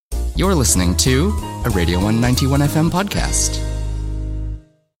You're listening to a Radio 191 FM podcast.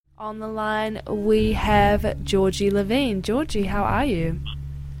 On the line, we have Georgie Levien. Georgie, how are you?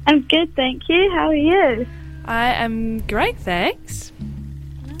 I'm good, thank you. How are you? I am great, thanks.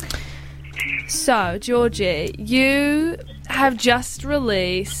 So, Georgie, you have just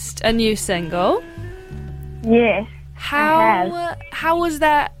released a new single. Yes, I have. How was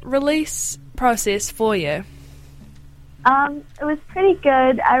that release process for you? It was pretty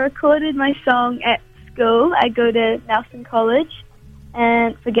good. I recorded my song at school. I go to Nelson College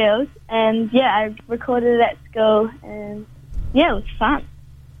and for girls, and I recorded it at school, and it was fun.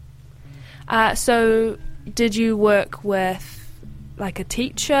 So did you work with like a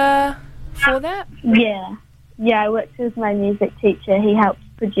teacher for that? Yeah, I worked with my music teacher. He helped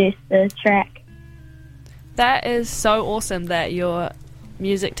produce the track. That is so awesome that your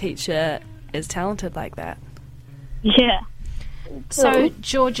music teacher is talented like that. Yeah. So,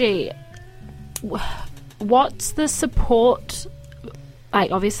 Georgie, what's the support? Like,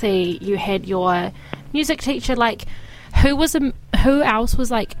 obviously, you had your music teacher. Like, who else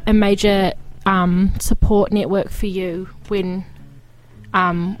was like a major support network for you when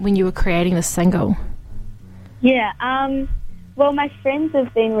you were creating this single? Yeah. Well, my friends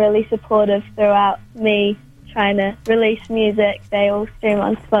have been really supportive throughout me trying to release music. They all stream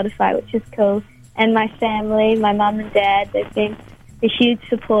on Spotify, which is cool. And my family, my mum and dad, they've been a huge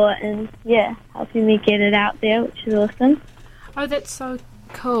support and, helping me get it out there, which is awesome. Oh, that's so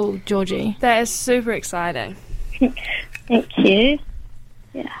cool, Georgie. That is super exciting. Thank you.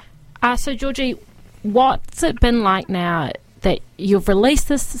 Yeah. So, Georgie, what's it been like now that you've released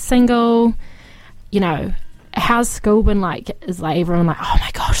this single? You know, how's school been like? Is like everyone like, oh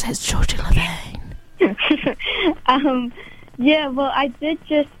my gosh, that's Georgie Levien? Well, I did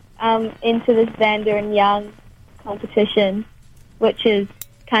just into this Xander and Young competition, which is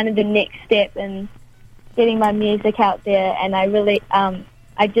kind of the next step in getting my music out there, and I really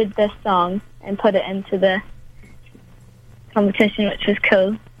I did this song and put it into the competition, which was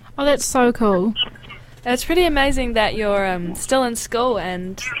cool. Oh, that's so cool. It's pretty amazing that you're still in school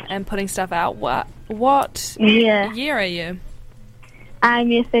and putting stuff out. What year are you? I'm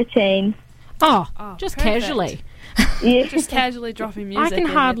year 13. Oh, just perfect. Casually. Yeah. Just casually dropping music. I can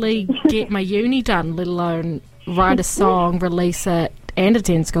hardly get my uni done, let alone write a song, release it, and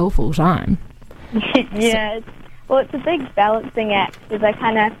attend school full time. It's a big balancing act because I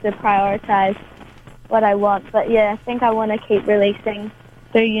kind of have to prioritise what I want. But I think I want to keep releasing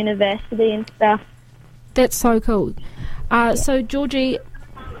through university and stuff. That's so cool. So, Georgie,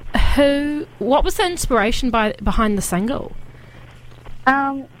 what was the inspiration behind the single?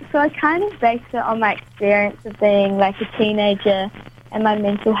 So I kind of based it on my experience of being like a teenager and my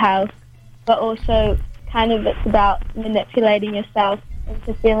mental health, but also kind of it's about manipulating yourself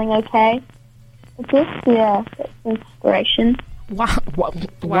into feeling okay. I guess, that's inspiration.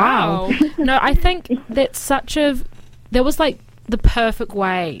 Wow. No, I think that was like the perfect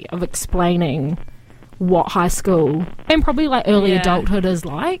way of explaining what high school and probably like early adulthood is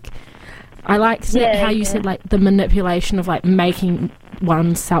like. I liked how you said like the manipulation of like making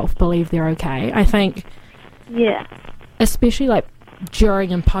oneself believe they're okay. I think, especially like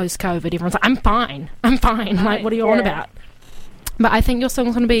during and post COVID, everyone's like, I'm fine. Like, what are you on about? But I think your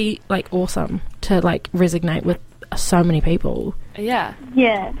song's going to be like awesome to like resonate with so many people. Yeah,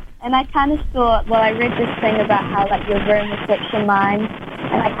 and I kind of thought, well, I read this thing about how like your room reflects your mind,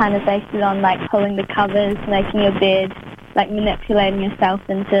 and I kind of based it on like pulling the covers, making your bed, like manipulating yourself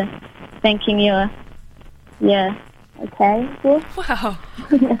into thinking you're okay. Wow.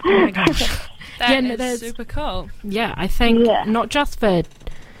 Oh my gosh. That's super cool. Yeah, I think not just for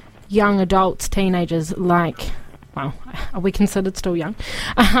young adults, teenagers, like, well, are we considered still young,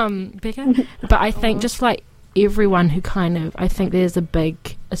 Becca? But I think just like everyone who kind of, I think there's a big,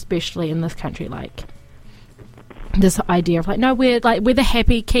 especially in this country, like this idea of like, no, we're the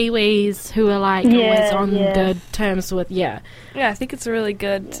happy Kiwis who are like always on good terms with I think it's a really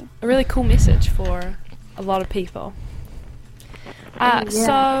cool message for a lot of people.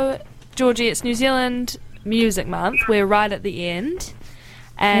 So, Georgie, it's New Zealand Music Month. We're right at the end.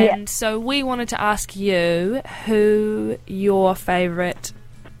 And so we wanted to ask you who your favourite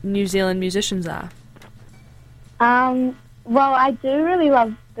New Zealand musicians are. Well, I do really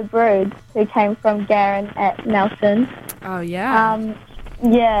love the Broods, who came from Garran at Nelson. Oh, yeah.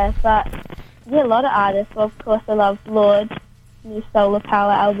 But a lot of artists. Well, of course, I love Lorde, new Solar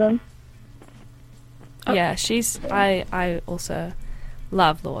Power album. Yeah, I also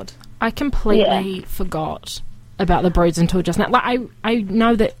love Lorde. I completely forgot about the Broods until just now. Like, I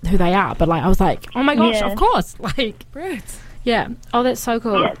know who they are, but like I was like, oh my gosh, of course, like Broods. Yeah. Oh, that's so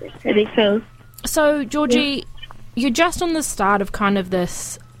cool. Yeah, that's pretty cool. So, Georgie, you're just on the start of kind of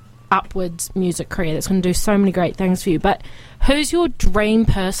this upwards music career that's going to do so many great things for you, but who's your dream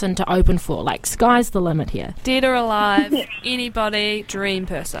person to open for? Like, sky's the limit here. Dead or alive, anybody, dream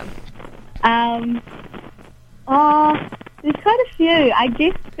person. There's quite a few. I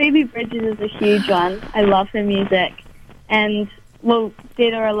guess Phoebe Bridgers is a huge one. I love her music. And, well,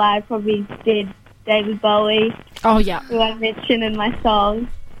 dead or alive, probably dead David Bowie. Oh, yeah. Who I mentioned in my song,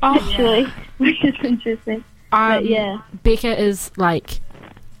 actually, which is interesting. But, yeah. Becca is, like,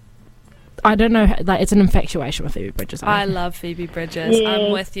 I don't know, like, it's an infatuation with Phoebe Bridgers. I love Phoebe Bridgers. Yeah,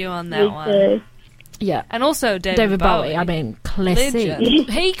 I'm with you on that one. Too. Yeah. And also David Bowie. I mean, classic. Legend.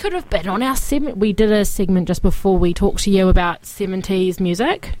 He could have been on our segment. We did a segment just before we talked to you about 70s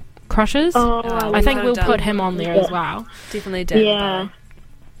music crushes. I think we'll put him on there as well. Definitely David Bowie.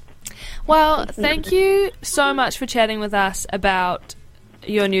 Well, thank you so much for chatting with us about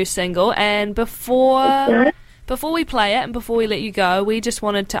your new single. And before we play it and before we let you go, we just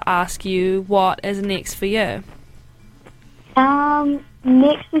wanted to ask you what is next for you.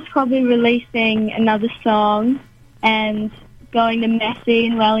 Next is probably releasing another song and going to Massey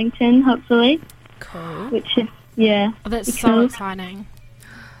in Wellington, hopefully. Cool. Which is, yeah. Oh, that's so exciting.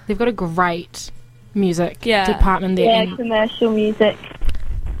 They've got a great music department there. Yeah, commercial music.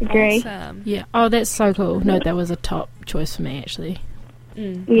 Agree. Awesome. Yeah. Oh, that's so cool. No, that was a top choice for me, actually.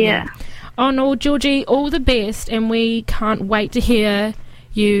 Yeah. Oh, no, Georgie, all the best, and we can't wait to hear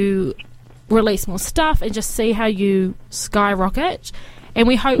you release more stuff and just see how you skyrocket. And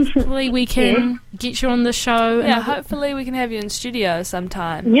we hopefully we can get you on the show. Yeah, hopefully we can have you in studio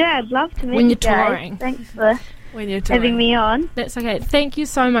sometime. Yeah, I'd love to meet when you you're guys. touring. Thanks for when you're touring. having me on. That's okay. Thank you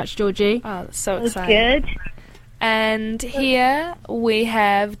so much, Georgie. Oh, that's so It was exciting. good. And here we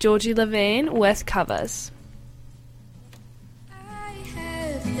have Georgie Levien with Covers. I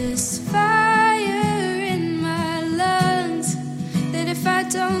have this fire in my lungs that if I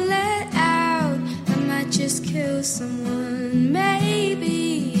don't let out, I might just kill someone.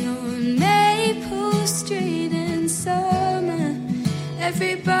 Maybe on Maple Street in summer,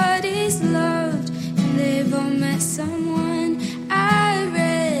 everybody's loved and they've all met someone. I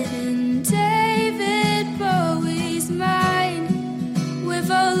read in David Bowie's mind, we've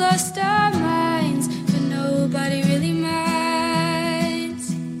all lost our minds, but nobody really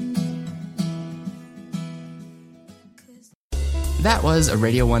minds. That was a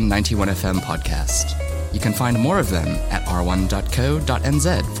Radio 191 FM podcast. You can find more of them at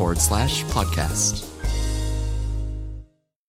r1.co.nz/podcast.